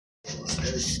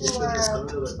It's okay. I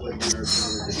don't know like you're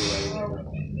trying to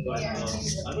do but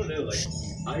I don't know. Like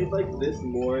I like this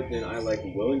more than I like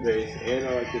Will and Grace, and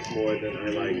I like this more than I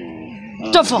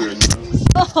like. The fuck.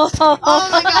 Oh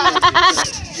my god!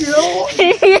 Jill!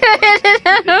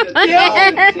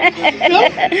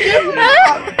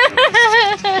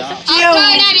 I'm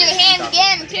throwing out your hands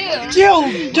again too.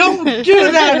 Jill, don't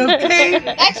do that, okay?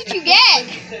 That's what you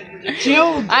get.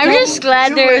 Jill, I'm just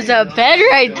glad there's a bed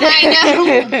right there. I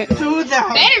know. do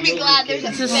that. Better be glad there's a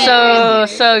This is bed.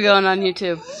 so going on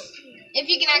YouTube. If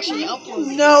you can actually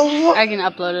upload it. No, I can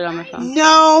upload it on my phone.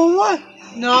 no,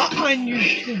 not on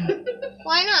YouTube.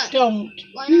 Why not? Don't,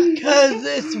 Why not? because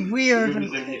it's weird.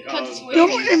 Because it's weird.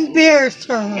 Don't embarrass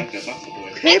her.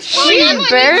 It's fine. She I'm on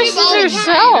embarrasses YouTube all the herself.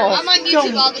 time. I'm on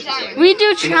YouTube all the time. We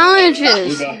do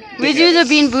challenges. We do the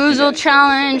Bean Boozled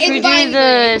challenge. We do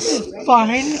the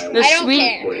Fine. the I don't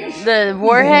sweet the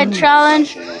Warhead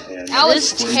challenge. That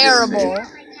was terrible.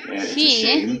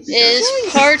 He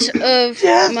is part of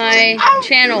my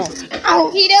channel. Ow.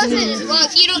 He doesn't.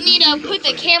 Look, you don't need to put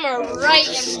the camera right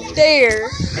in there.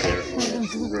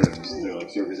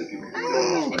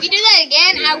 If you do that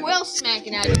again, I will smack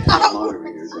it out of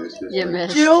you. You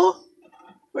missed. Jill,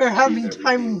 we're having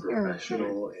time here.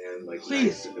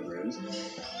 Please.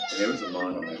 There was a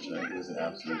mom on that tonight. It was an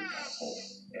absolute hole.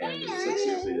 And it's like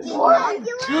seriously,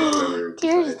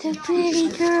 There's the pretty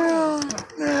girl.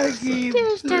 Maggie,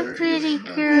 There's the pretty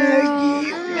girl.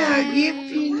 Maggie,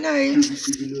 be nice.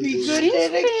 Be good She's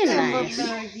at pretty it, nice.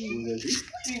 Maggie.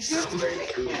 Be good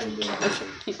at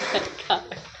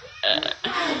it.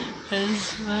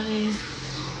 That's funny.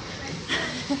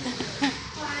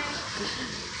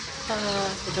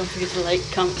 Don't forget to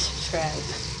like, comment,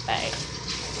 subscribe. Bye.